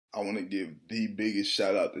I want to give the biggest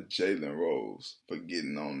shout out to Jalen for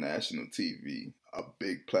getting on national TV, a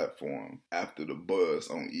big platform after the buzz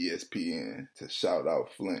on ESPN, to shout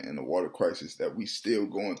out Flint and the water crisis that we still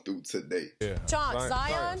going through today. Yeah. John,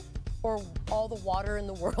 Zion or all the water in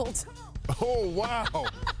the world? Oh, wow.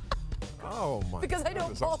 Oh, my Because I know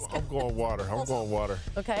Paul's I'm going water. I'm going water.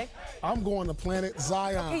 Okay. I'm going to planet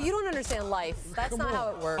Zion. Okay, you don't understand life. That's not how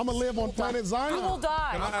it works. I'm going to live on planet Zion. You will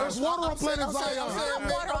die. There's water on planet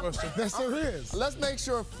Zion. Yes, there is. Let's make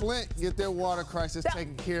sure Flint get their water crisis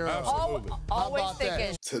taken care of. Absolutely. Always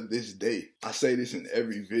thinking. To this day, I say this in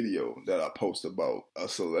every video that I post about a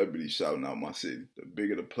celebrity shouting out my city. The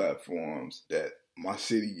bigger the platforms that my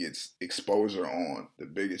city gets exposure on, the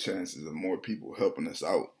bigger chances of more people helping us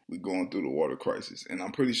out. We're going through the water crisis. And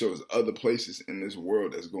I'm pretty sure there's other places in this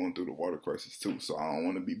world that's going through the water crisis too. So I don't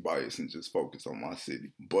want to be biased and just focus on my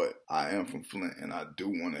city. But I am from Flint and I do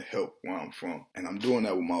want to help where I'm from. And I'm doing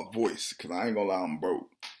that with my voice, because I ain't gonna lie, I'm broke.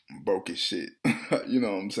 I'm broke as shit. You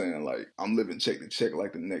know what I'm saying? Like, I'm living check to check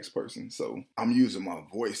like the next person. So I'm using my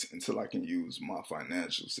voice until I can use my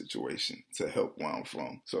financial situation to help where I'm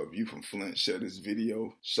from. So if you from Flint, share this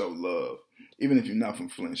video, show love. Even if you're not from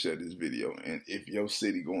Flint, share this video. And if your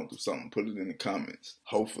city going through something, put it in the comments.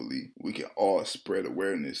 Hopefully, we can all spread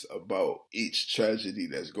awareness about each tragedy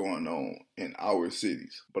that's going on in our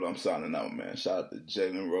cities. But I'm signing out, man. Shout out to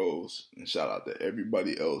Jalen and shout out to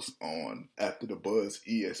everybody else on After the Buzz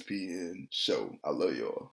ESPN show. I love y'all.